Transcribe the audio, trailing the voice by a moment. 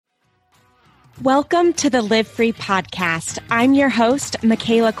Welcome to the Live Free podcast. I'm your host,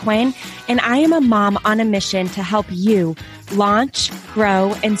 Michaela Quinn, and I am a mom on a mission to help you launch,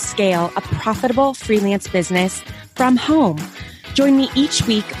 grow, and scale a profitable freelance business from home. Join me each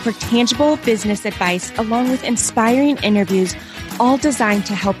week for tangible business advice along with inspiring interviews, all designed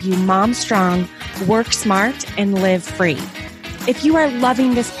to help you mom strong, work smart, and live free. If you are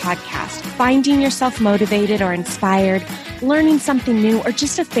loving this podcast, finding yourself motivated or inspired, learning something new, or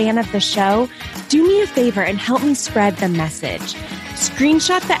just a fan of the show, do me a favor and help me spread the message.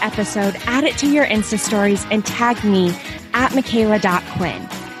 Screenshot the episode, add it to your Insta stories, and tag me at Michaela.Quinn.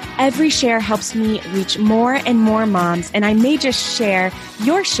 Every share helps me reach more and more moms, and I may just share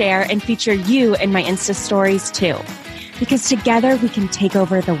your share and feature you in my Insta stories too, because together we can take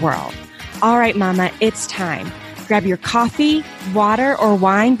over the world. All right, mama, it's time. Grab your coffee, water, or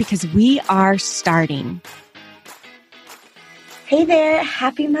wine because we are starting. Hey there,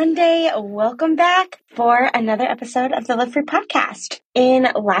 happy Monday. Welcome back for another episode of the Live Free podcast. In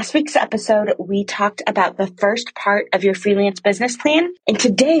last week's episode, we talked about the first part of your freelance business plan. And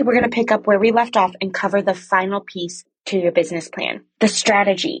today we're going to pick up where we left off and cover the final piece to your business plan, the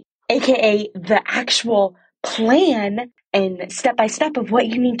strategy, aka the actual plan and step-by-step of what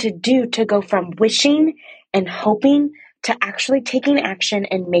you need to do to go from wishing and hoping to actually taking action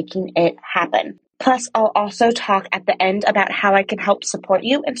and making it happen. Plus, I'll also talk at the end about how I can help support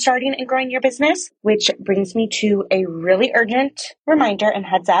you in starting and growing your business, which brings me to a really urgent reminder and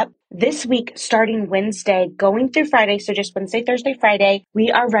heads up. This week, starting Wednesday, going through Friday, so just Wednesday, Thursday, Friday,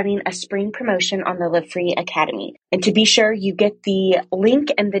 we are running a spring promotion on the Live Free Academy. And to be sure you get the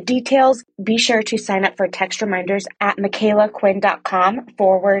link and the details, be sure to sign up for text reminders at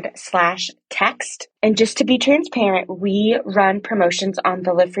michaelaquinn.com/text. And just to be transparent, we run promotions on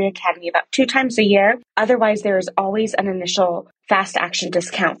the Live Free Academy about 2 times a year. Otherwise, there is always an initial fast action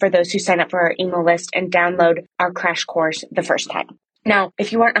discount for those who sign up for our email list and download our crash course the first time. Now,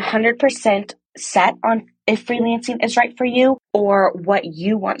 if you aren't 100% set on if freelancing is right for you or what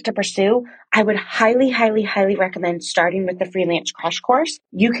you want to pursue, I would highly recommend starting with the freelance crash course.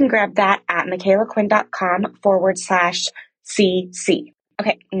 You can grab that at michaelaquinn.com/CC.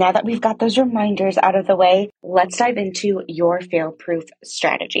 Okay, now that we've got those reminders out of the way, let's dive into your fail-proof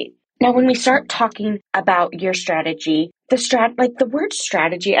strategy. Now, when we start talking about your strategy, the word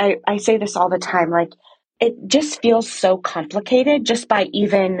strategy, I say this all the time, it just feels so complicated just by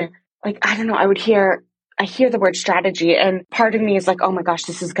even, I hear the word strategy and part of me is like, oh my gosh,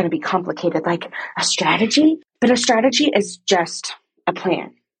 this is going to be complicated. Like a strategy? But a strategy is just a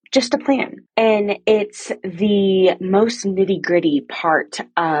plan. Just a plan. And it's the most nitty-gritty part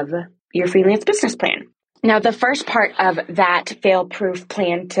of your freelance business plan. Now, the first part of that fail-proof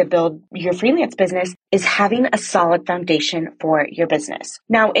plan to build your freelance business is having a solid foundation for your business.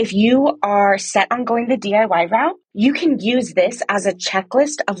 Now, if you are set on going the DIY route, you can use this as a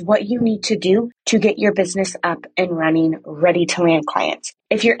checklist of what you need to do to get your business up and running, ready to land clients.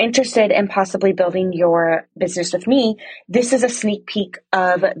 If you're interested in possibly building your business with me, this is a sneak peek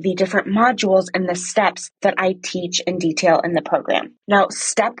of the different modules and the steps that I teach in detail in the program. Now,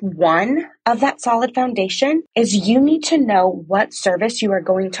 step 1 of that solid foundation is you need to know what service you are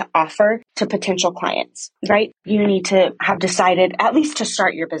going to offer to potential clients, right? You need to have decided at least to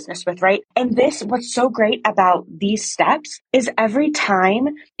start your business with, right? And what's so great about these steps is every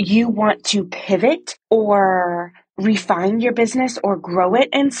time you want to pivot or refine your business or grow it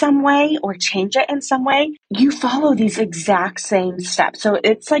in some way or change it in some way, you follow these exact same steps. So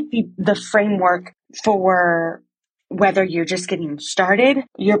it's like the framework for whether you're just getting started,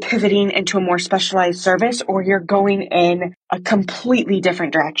 you're pivoting into a more specialized service, or you're going in a completely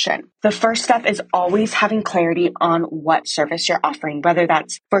different direction. The first step is always having clarity on what service you're offering, whether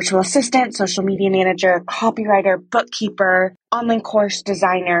that's virtual assistant, social media manager, copywriter, bookkeeper, online course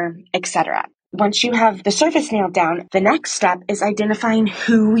designer, etc. Once you have the service nailed down, the next step is identifying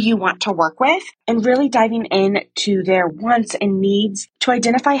who you want to work with and really diving into their wants and needs to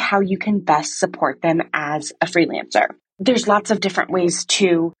identify how you can best support them as a freelancer. There's lots of different ways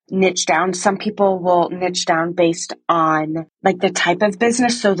to niche down. Some people will niche down based on the type of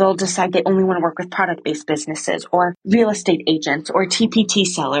business. So they'll decide they only want to work with product-based businesses or real estate agents or TPT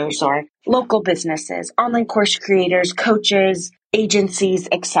sellers or local businesses, online course creators, coaches, agencies,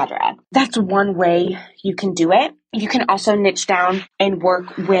 etc. That's one way you can do it. You can also niche down and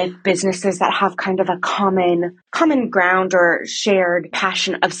work with businesses that have kind of a common ground or shared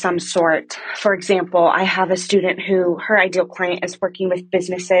passion of some sort. For example, I have a student who her ideal client is working with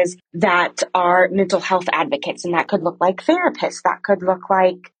businesses that are mental health advocates, and that could look like therapists. That could look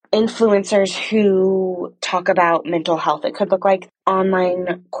like influencers who talk about mental health. It could look like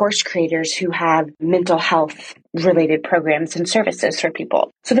online course creators who have mental health related programs and services for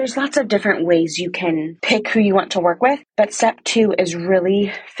people. So there's lots of different ways you can pick who you want to work with. But step 2 is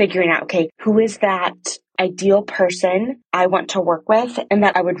really figuring out, okay, who is that ideal person I want to work with and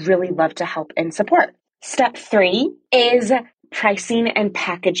that I would really love to help and support. Step 3 is pricing and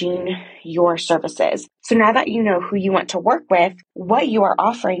packaging your services. So now that you know who you want to work with, what you are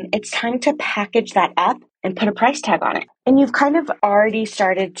offering, it's time to package that up and put a price tag on it. And you've kind of already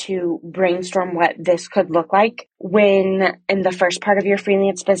started to brainstorm what this could look like when in the first part of your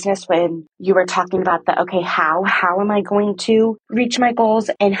freelance business, when you were talking about okay, how am I going to reach my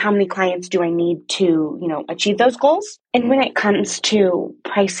goals and how many clients do I need to, achieve those goals? And when it comes to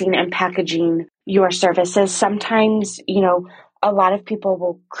pricing and packaging your services, sometimes, a lot of people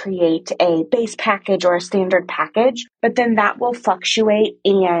will create a base package or a standard package, but then that will fluctuate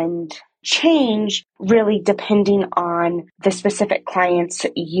and change really depending on the specific clients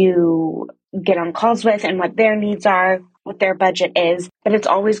you get on calls with and what their needs are, what their budget is. But it's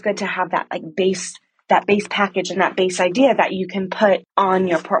always good to have that base package and that base idea that you can put on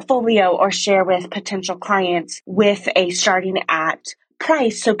your portfolio or share with potential clients with a starting at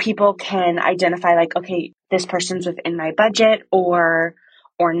price so people can identify okay, this person's within my budget or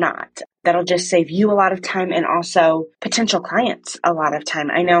not. That'll just save you a lot of time and also potential clients a lot of time.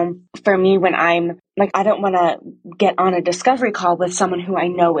 I know for me, when I'm I don't want to get on a discovery call with someone who I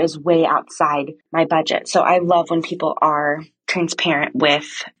know is way outside my budget. So I love when people are transparent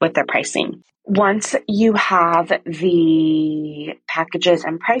with their pricing. Once you have the packages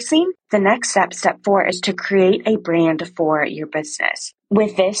and pricing, the next step 4, is to create a brand for your business.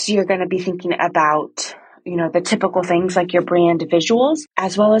 With this, you're going to be thinking about the typical things like your brand visuals,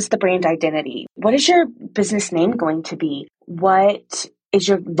 as well as the brand identity. What is your business name going to be? What is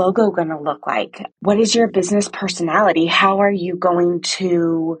your logo going to look like? What is your business personality? How are you going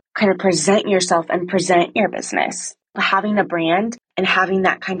to kind of present yourself and present your business? Having a brand and having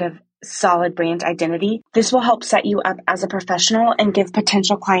that kind of solid brand identity, this will help set you up as a professional and give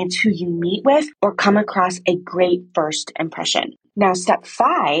potential clients who you meet with or come across a great first impression. Now, step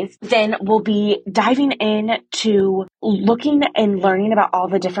 5, then will be diving into looking and learning about all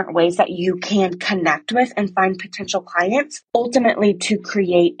the different ways that you can connect with and find potential clients, ultimately to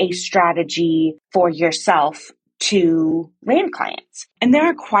create a strategy for yourself to land clients. And there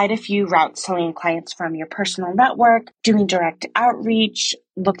are quite a few routes to land clients, from your personal network, doing direct outreach,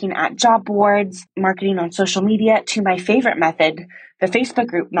 looking at job boards, marketing on social media, to my favorite method, the Facebook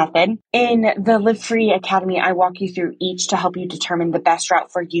group method. In the Live Free Academy, I walk you through each to help you determine the best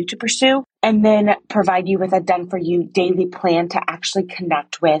route for you to pursue, and then provide you with a done-for-you daily plan to actually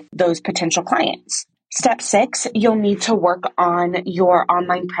connect with those potential clients. Step 6, you'll need to work on your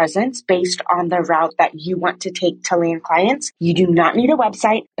online presence based on the route that you want to take to land clients. You do not need a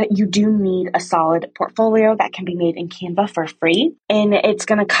website, but you do need a solid portfolio that can be made in Canva for free. And it's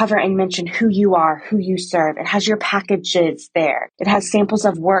going to cover and mention who you are, who you serve. It has your packages there. It has samples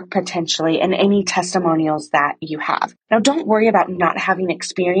of work potentially and any testimonials that you have. Now, don't worry about not having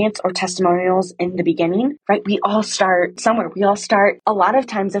experience or testimonials in the beginning, right? We all start somewhere. We all start a lot of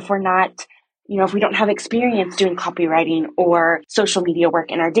times if we're not if we don't have experience doing copywriting or social media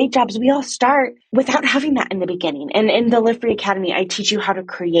work in our day jobs, we all start without having that in the beginning. And in the Live Free Academy, I teach you how to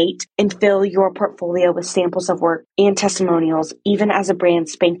create and fill your portfolio with samples of work and testimonials, even as a brand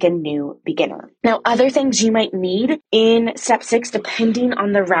spanking new beginner. Now, other things you might need in step 6, depending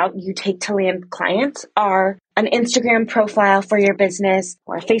on the route you take to land clients, are an Instagram profile for your business,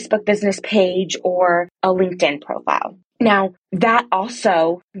 or a Facebook business page, or a LinkedIn profile. Now, that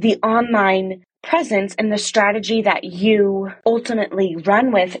also, the online presence and the strategy that you ultimately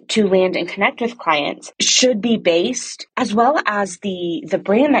run with to land and connect with clients should be based, as well as the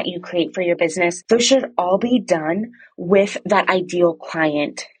brand that you create for your business. Those should all be done with that ideal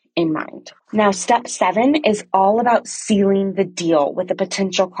client in mind. Now, step 7 is all about sealing the deal with the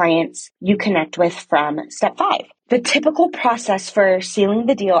potential clients you connect with from step 5. The typical process for sealing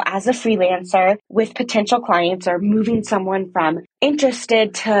the deal as a freelancer with potential clients, or moving someone from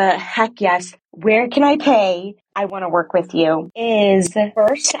interested to heck yes, where can I pay? I want to work with you, is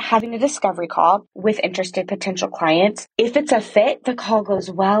first having a discovery call with interested potential clients. If it's a fit, the call goes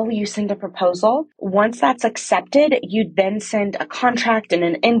well, you send a proposal. Once that's accepted, you then send a contract and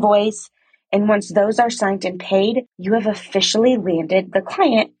an invoice. And once those are signed and paid, you have officially landed the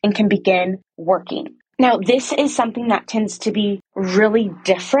client and can begin working. Now, this is something that tends to be really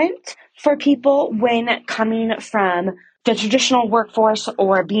different for people when coming from the traditional workforce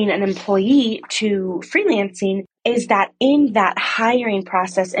or being an employee to freelancing is that in that hiring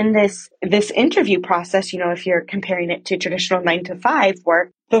process, in this interview process, if you're comparing it to traditional 9 to 5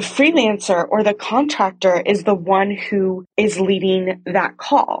 work, the freelancer or the contractor is the one who is leading that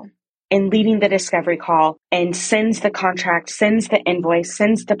call and leading the discovery call and sends the contract, sends the invoice,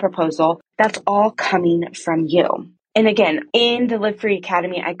 sends the proposal. That's all coming from you. And again, in the Live Free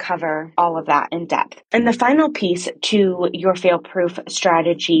Academy, I cover all of that in depth. And the final piece to your fail-proof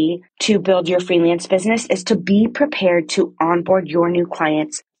strategy to build your freelance business is to be prepared to onboard your new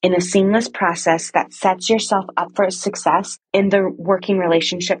clients in a seamless process that sets yourself up for success in the working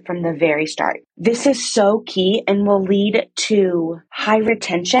relationship from the very start. This is so key and will lead to high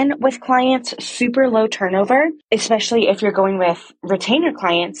retention with clients, super low turnover, especially if you're going with retainer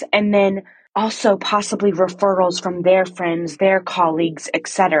clients, and then also possibly referrals from their friends, their colleagues,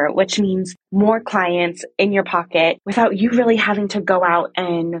 etc., which means more clients in your pocket without you really having to go out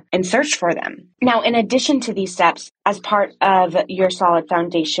and search for them. Now, in addition to these steps, as part of your solid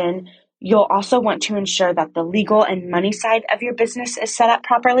foundation, you'll also want to ensure that the legal and money side of your business is set up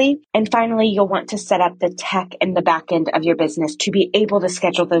properly. And finally, you'll want to set up the tech and the back end of your business to be able to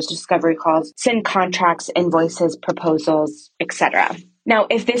schedule those discovery calls, send contracts, invoices, proposals, etc. Now,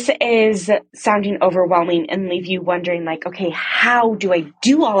 if this is sounding overwhelming and leave you wondering okay, how do I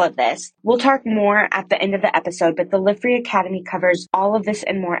do all of this? We'll talk more at the end of the episode, but the Live Free Academy covers all of this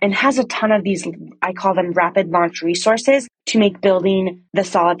and more and has a ton of these, I call them rapid launch resources to make building the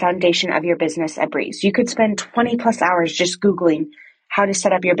solid foundation of your business a breeze. You could spend 20 plus hours just Googling how to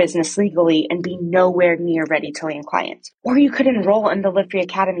set up your business legally and be nowhere near ready to land clients. Or you could enroll in the Live Free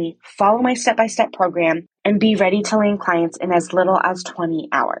Academy, follow my step-by-step program, and be ready to land clients in as little as 20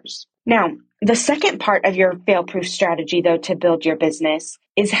 hours. Now, the second part of your fail-proof strategy, though, to build your business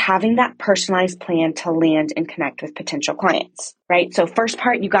is having that personalized plan to land and connect with potential clients, right? So first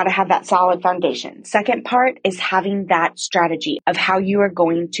part, you got to have that solid foundation. Second part is having that strategy of how you are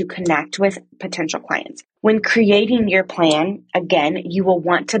going to connect with potential clients. When creating your plan, again, you will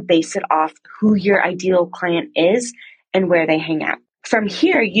want to base it off who your ideal client is and where they hang out. From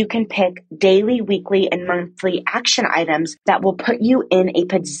here, you can pick daily, weekly, and monthly action items that will put you in a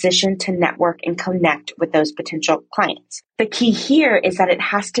position to network and connect with those potential clients. The key here is that it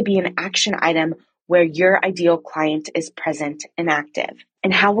has to be an action item where your ideal client is present and active.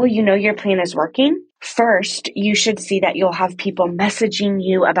 And how will you know your plan is working? First, you should see that you'll have people messaging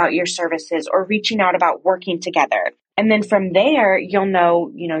you about your services or reaching out about working together. And then from there, you'll know,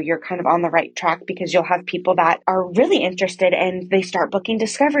 you're kind of on the right track because you'll have people that are really interested and they start booking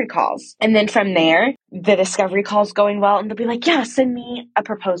discovery calls. And then from there, the discovery call's going well and they'll be like, yeah, send me a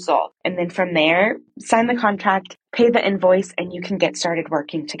proposal. And then from there, sign the contract, pay the invoice, and you can get started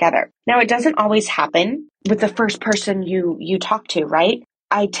working together. Now, it doesn't always happen with the first person you talk to, right?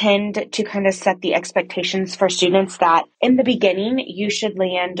 I tend to kind of set the expectations for students that in the beginning, you should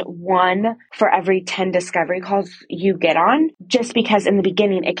land 1 for every 10 discovery calls you get on, just because in the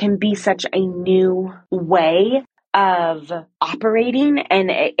beginning, it can be such a new way of operating and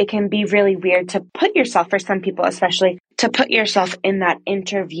it can be really weird to put yourself, for some people especially, to put yourself in that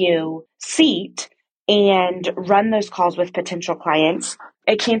interview seat and run those calls with potential clients.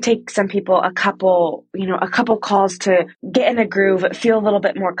 It can take some people a couple calls to get in a groove, feel a little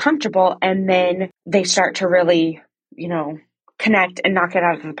bit more comfortable, and then they start to really, connect and knock it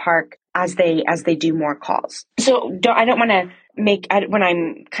out of the park as they do more calls. So when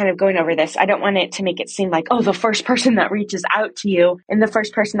I'm kind of going over this, I don't want it to make it seem like, the first person that reaches out to you and the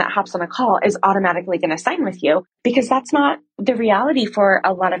first person that hops on a call is automatically going to sign with you, because that's not the reality for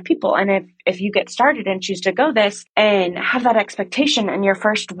a lot of people. And if you get started and choose to go this and have that expectation and your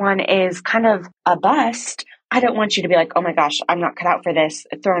first one is kind of a bust, I don't want you to be like, oh my gosh, I'm not cut out for this,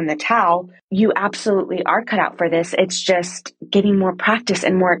 throw in the towel. You absolutely are cut out for this. It's just getting more practice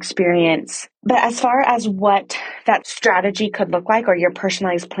and more experience. But as far as what that strategy could look like, or your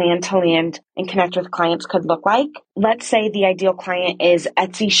personalized plan to land and connect with clients could look like, let's say the ideal client is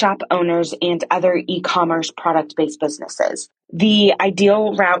Etsy shop owners and other e-commerce product-based businesses. The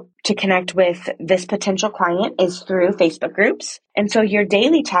ideal route to connect with this potential client is through Facebook groups. And so your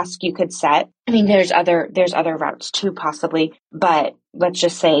daily task you could set, there's other routes too possibly, but let's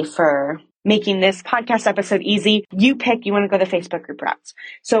just say for making this podcast episode easy, you want to go the Facebook group routes.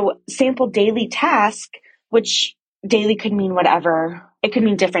 So sample daily task, which daily could mean whatever. It could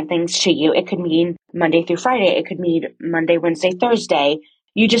mean different things to you. It could mean Monday through Friday. It could mean Monday, Wednesday, Thursday.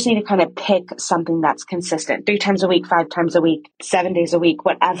 You just need to kind of pick something that's consistent 3 times a week, 5 times a week, 7 days a week,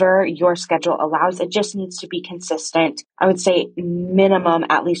 whatever your schedule allows. It just needs to be consistent. I would say minimum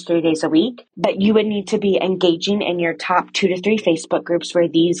at least 3 days a week, but you would need to be engaging in your top 2 to 3 Facebook groups where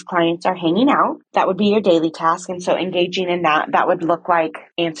these clients are hanging out. That would be your daily task. And so engaging in that would look like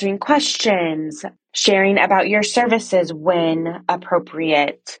answering questions, sharing about your services when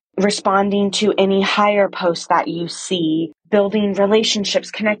appropriate, responding to any hire posts that you see, building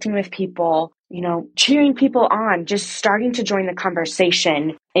relationships, connecting with people, cheering people on, just starting to join the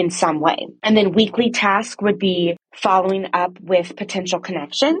conversation in some way. And then weekly task would be following up with potential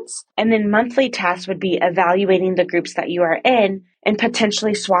connections. And then monthly tasks would be evaluating the groups that you are in and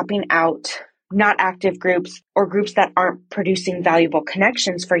potentially swapping out not active groups or groups that aren't producing valuable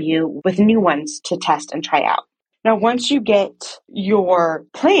connections for you with new ones to test and try out. Now, once you get your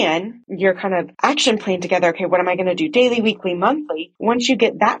plan, your kind of action plan together, okay, what am I going to do daily, weekly, monthly? Once you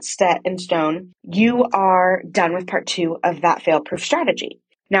get that set in stone, you are done with part 2 of that fail-proof strategy.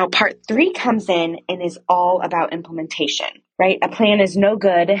 Now, part 3 comes in and is all about implementation, right? A plan is no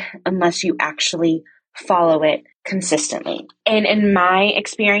good unless you actually follow it consistently. And in my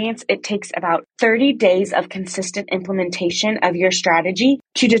experience, it takes about 30 days of consistent implementation of your strategy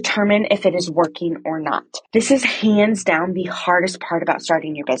to determine if it is working or not. This is hands down the hardest part about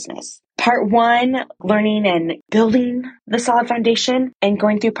starting your business. Part 1, learning and building the solid foundation, and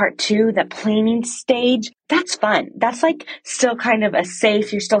going through part 2, the planning stage, that's fun. That's like still kind of a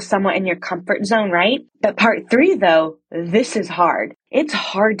safe, you're still somewhat in your comfort zone, right? But part 3 though, this is hard. It's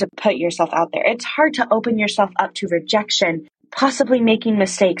hard to put yourself out there. It's hard to open yourself up to rejection, possibly making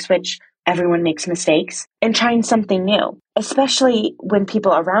mistakes, which everyone makes mistakes, and trying something new, especially when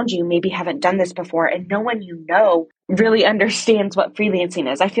people around you maybe haven't done this before and no one you know really understands what freelancing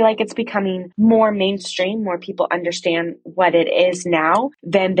is. I feel like it's becoming more mainstream. More people understand what it is now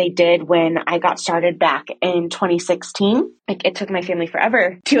than they did when I got started back in 2016. Like, it took my family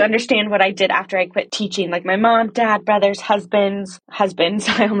forever to understand what I did after I quit teaching. Like, my mom, dad, brothers, husbands,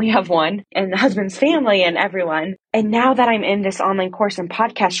 I only have one, and the husband's family and everyone. And now that I'm in this online course and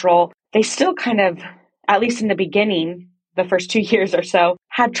podcast role, they still kind of, at least in the beginning, the first 2 years or so,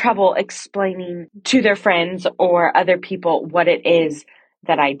 had trouble explaining to their friends or other people what it is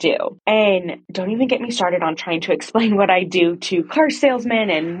that I do. And don't even get me started on trying to explain what I do to car salesmen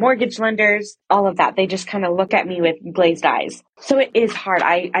and mortgage lenders, all of that. They just kind of look at me with glazed eyes. So it is hard.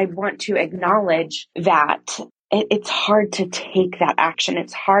 I want to acknowledge that it's hard to take that action.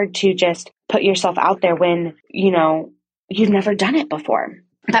 It's hard to just put yourself out there when, you've never done it before.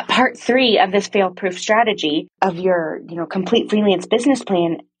 That part 3 of this fail-proof strategy of your, complete freelance business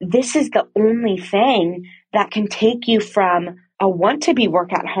plan, this is the only thing that can take you from a want-to-be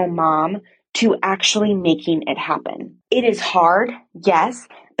work-at-home mom to actually making it happen. It is hard, yes,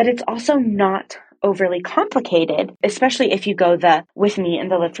 but it's also not overly complicated, especially if you go the With Me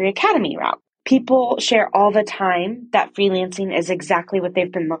and the Live Free Academy route. People share all the time that freelancing is exactly what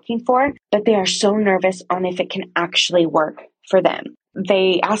they've been looking for, but they are so nervous on if it can actually work for them.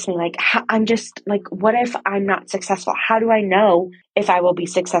 They ask me I'm just like, what if I'm not successful? How do I know if I will be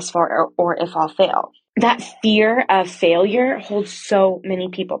successful or if I'll fail? That fear of failure holds so many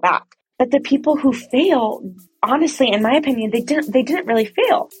people back. But the people who fail, honestly, in my opinion, they didn't really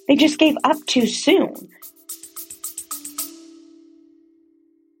fail. They just gave up too soon.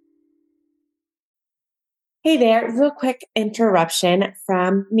 Hey there, real quick interruption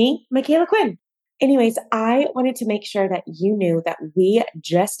from me, Michaela Quinn. Anyways, I wanted to make sure that you knew that we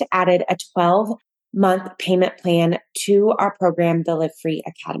just added a 12-month payment plan to our program, the Live Free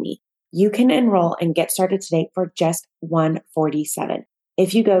Academy. You can enroll and get started today for just $147.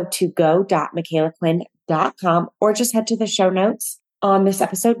 If you go to go.michaelaquinn.com or just head to the show notes on this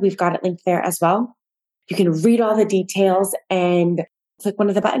episode, we've got it linked there as well. You can read all the details and click one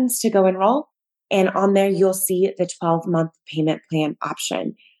of the buttons to go enroll. And on there, you'll see the 12-month payment plan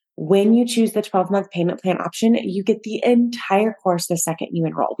option. When you choose the 12-month payment plan option, you get the entire course the second you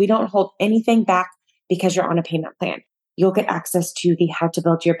enroll. We don't hold anything back because you're on a payment plan. You'll get access to the How to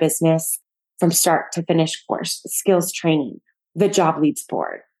Build Your Business from Start to Finish course, skills training, the job leads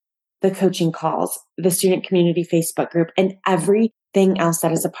board, the coaching calls, the student community Facebook group, and everything else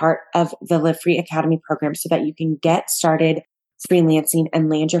that is a part of the Live Free Academy program so that you can get started freelancing and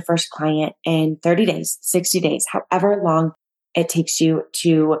land your first client in 30 days, 60 days, however long it takes you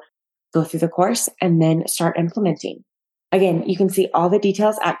to go through the course and then start implementing. Again, you can see all the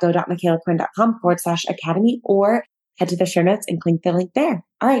details at go.michaelaquinn.com/academy or head to the show notes and click the link there.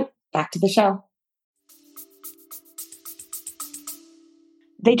 All right, back to the show.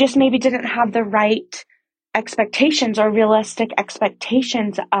 They just maybe didn't have the right expectations or realistic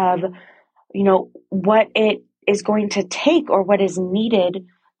expectations of, what it is going to take or what is needed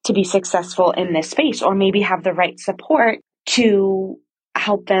to be successful in this space, or maybe have the right support to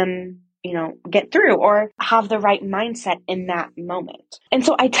help them, get through, or have the right mindset in that moment. And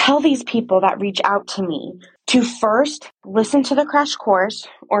so I tell these people that reach out to me to first listen to the crash course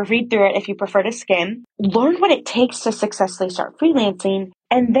or read through it if you prefer to skim, learn what it takes to successfully start freelancing.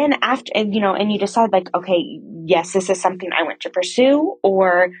 And then after, and you decide like, okay, yes, this is something I want to pursue,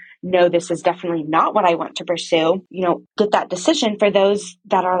 or no, this is definitely not what I want to pursue. Get that decision. For those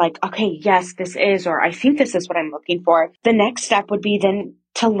that are like, okay, yes, this is, or I think this is what I'm looking for. The next step would be then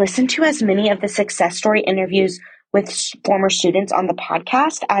to listen to as many of the success story interviews with former students on the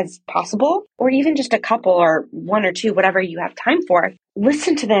podcast as possible, or even just a couple or one or two, whatever you have time for.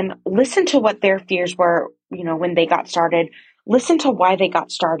 Listen to them, listen to what their fears were, when they got started. Listen to why they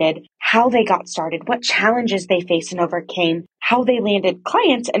got started, how they got started, what challenges they faced and overcame, how they landed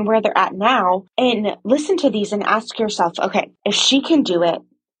clients and where they're at now. And listen to these and ask yourself, okay, if she can do it,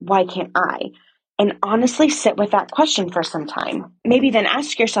 why can't I? And honestly sit with that question for some time. Maybe then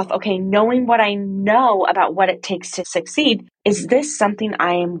ask yourself, okay, knowing what I know about what it takes to succeed, is this something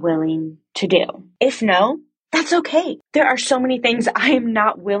I am willing to do? If no, that's okay. There are so many things I am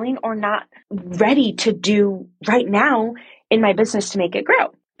not willing or not ready to do right now in my business to make it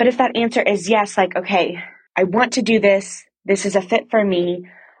grow. But if that answer is yes, like, okay, I want to do this. This is a fit for me.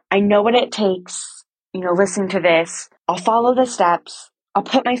 I know what it takes. Listen to this. I'll follow the steps. I'll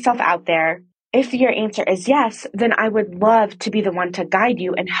put myself out there. If your answer is yes, then I would love to be the one to guide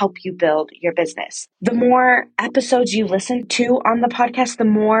you and help you build your business. The more episodes you listen to on the podcast, the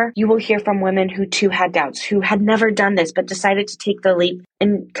more you will hear from women who too had doubts, who had never done this, but decided to take the leap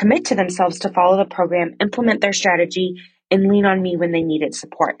and commit to themselves to follow the program, implement their strategy, and lean on me when they needed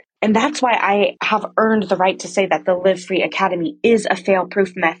support. And that's why I have earned the right to say that the Live Free Academy is a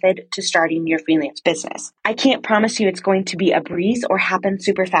fail-proof method to starting your freelance business. I can't promise you it's going to be a breeze or happen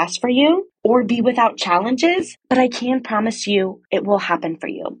super fast for you or be without challenges, but I can promise you it will happen for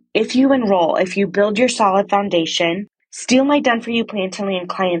you. If you enroll, if you build your solid foundation, steal my done-for-you plan to land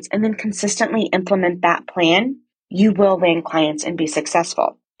clients, and then consistently implement that plan, you will land clients and be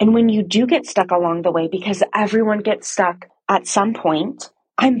successful. And when you do get stuck along the way, because everyone gets stuck at some point,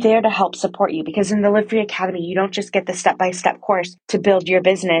 I'm there to help support you, because in the Live Free Academy, you don't just get the step-by-step course to build your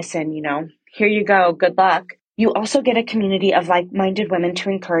business and, here you go, good luck. You also get a community of like-minded women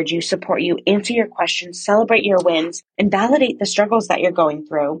to encourage you, support you, answer your questions, celebrate your wins, and validate the struggles that you're going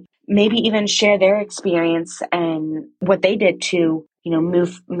through. Maybe even share their experience and what they did to,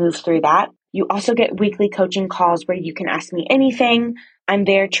 move through that. You also get weekly coaching calls where you can ask me anything. I'm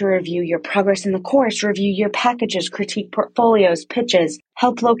there to review your progress in the course, review your packages, critique portfolios, pitches,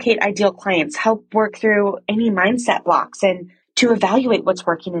 help locate ideal clients, help work through any mindset blocks, and to evaluate what's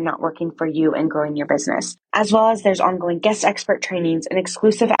working and not working for you and growing your business. As well as there's ongoing guest expert trainings and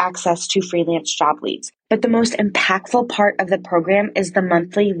exclusive access to freelance job leads. But the most impactful part of the program is the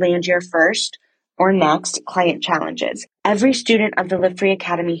monthly Land Your First or Next client challenges. Every student of the Live Free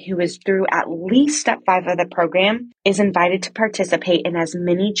Academy who is through at least step 5 of the program is invited to participate in as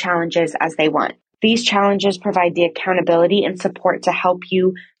many challenges as they want. These challenges provide the accountability and support to help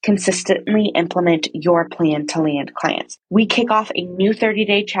you consistently implement your plan to land clients. We kick off a new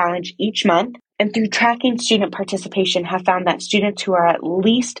 30-day challenge each month, and through tracking student participation have found that students who are at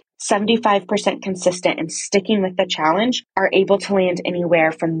least 75% consistent and sticking with the challenge are able to land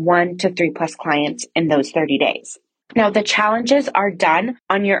anywhere from 1 to 3 plus clients in those 30 days. Now, the challenges are done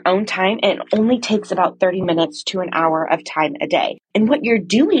on your own time, and it only takes about 30 minutes to an hour of time a day. And what you're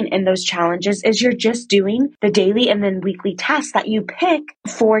doing in those challenges is you're just doing the daily and then weekly tasks that you pick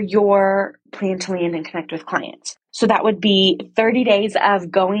for your plan to land and connect with clients. So that would be 30 days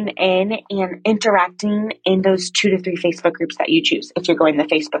of going in and interacting in those 2 to 3 Facebook groups that you choose if you're going the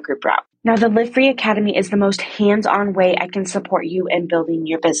Facebook group route. Now, the Live Free Academy is the most hands-on way I can support you in building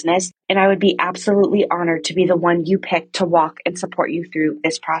your business, and I would be absolutely honored to be the one you pick to walk and support you through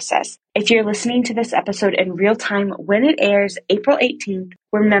this process. If you're listening to this episode in real time when it airs April 18th,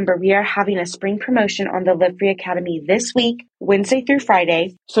 remember we are having a spring promotion on the Live Free Academy this week, Wednesday through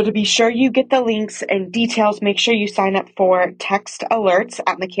Friday. So to be sure you get the links and details, make sure you sign up for text alerts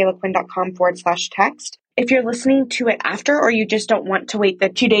at michaelaquinn.com/text. If you're listening to it after, or you just don't want to wait the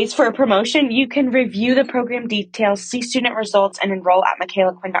 2 days for a promotion, you can review the program details, see student results, and enroll at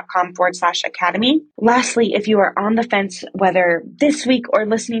michaelaquinn.com/academy. Lastly, if you are on the fence, whether this week or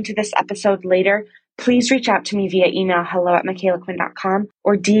listening to this episode later, please reach out to me via email, hello@michaelaquinn.com,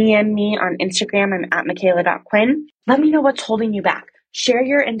 or DM me on Instagram. I'm at michaela.quinn. Let me know what's holding you back. share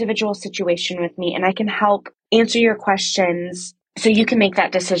your individual situation with me and I can help answer your questions so you can make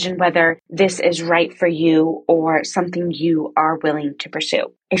that decision whether this is right for you or something you are willing to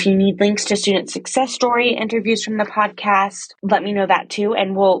pursue. If you need links to student success story interviews from the podcast, let me know that too.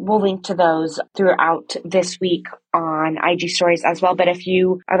 And we'll link to those throughout this week on IG stories as well. But if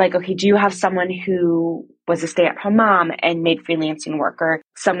you are like, okay, do you have someone who was a stay-at-home mom and made freelancing work, or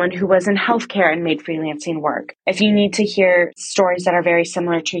someone who was in healthcare and made freelancing work? If you need to hear stories that are very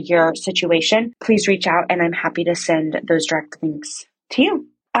similar to your situation, please reach out and I'm happy to send those direct links to you.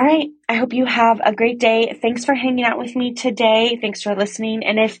 All right. I hope you have a great day. Thanks for hanging out with me today. Thanks for listening.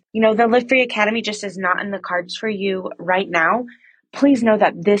 And if, the Live Free Academy just is not in the cards for you right now, please know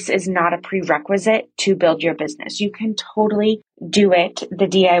that this is not a prerequisite to build your business. You can totally do it the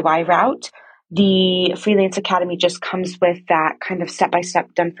DIY route. The Freelance Academy just comes with that kind of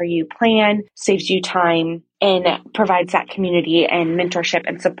step-by-step done-for-you plan, saves you time, and provides that community and mentorship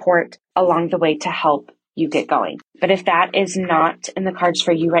and support along the way to help you get going. But if that is not in the cards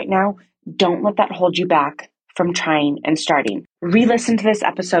for you right now, don't let that hold you back from trying and starting. Re-listen to this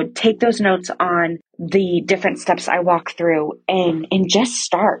episode, take those notes on the different steps I walk through and just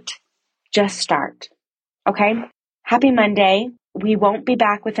start. Just start. Okay? Happy Monday. We won't be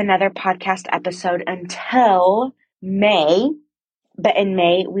back with another podcast episode until May, but in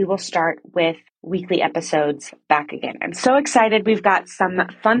May, we will start with weekly episodes back again. I'm so excited. We've got some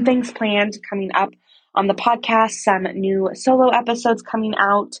fun things planned coming up on the podcast, some new solo episodes coming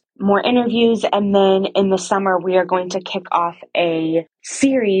out, more interviews, and then in the summer, we are going to kick off a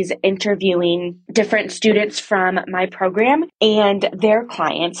series interviewing different students from my program and their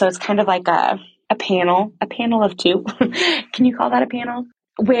clients. So it's kind of like a panel of two. Can you call that a panel?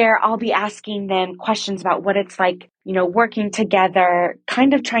 Where I'll be asking them questions about what it's like, working together,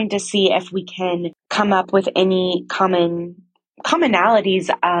 kind of trying to see if we can come up with any commonalities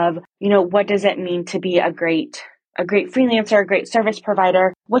of, what does it mean to be a great freelancer, a great service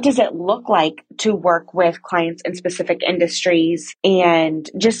provider? What does it look like to work with clients in specific industries? And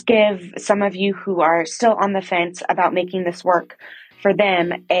just give some of you who are still on the fence about making this work for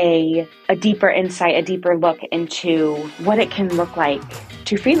them a deeper insight, a deeper look into what it can look like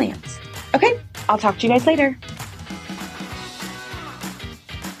to freelance. Okay, I'll talk to you guys later.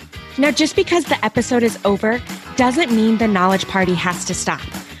 Now, just because the episode is over doesn't mean the knowledge party has to stop.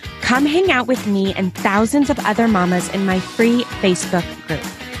 Come hang out with me and thousands of other mamas in my free Facebook group.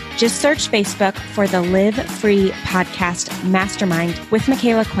 Just search Facebook for the Live Free Podcast Mastermind with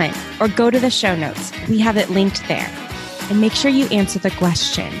Michaela Quinn, or go to the show notes. We have it linked there. And make sure you answer the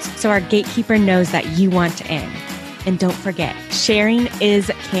questions so our gatekeeper knows that you want in. And don't forget, sharing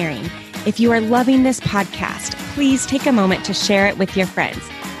is caring. If you are loving this podcast, please take a moment to share it with your friends.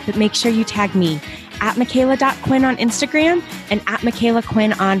 But make sure you tag me at Michaela.Quinn on Instagram and at Michaela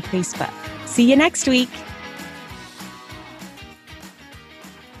Quinn on Facebook. See you next week.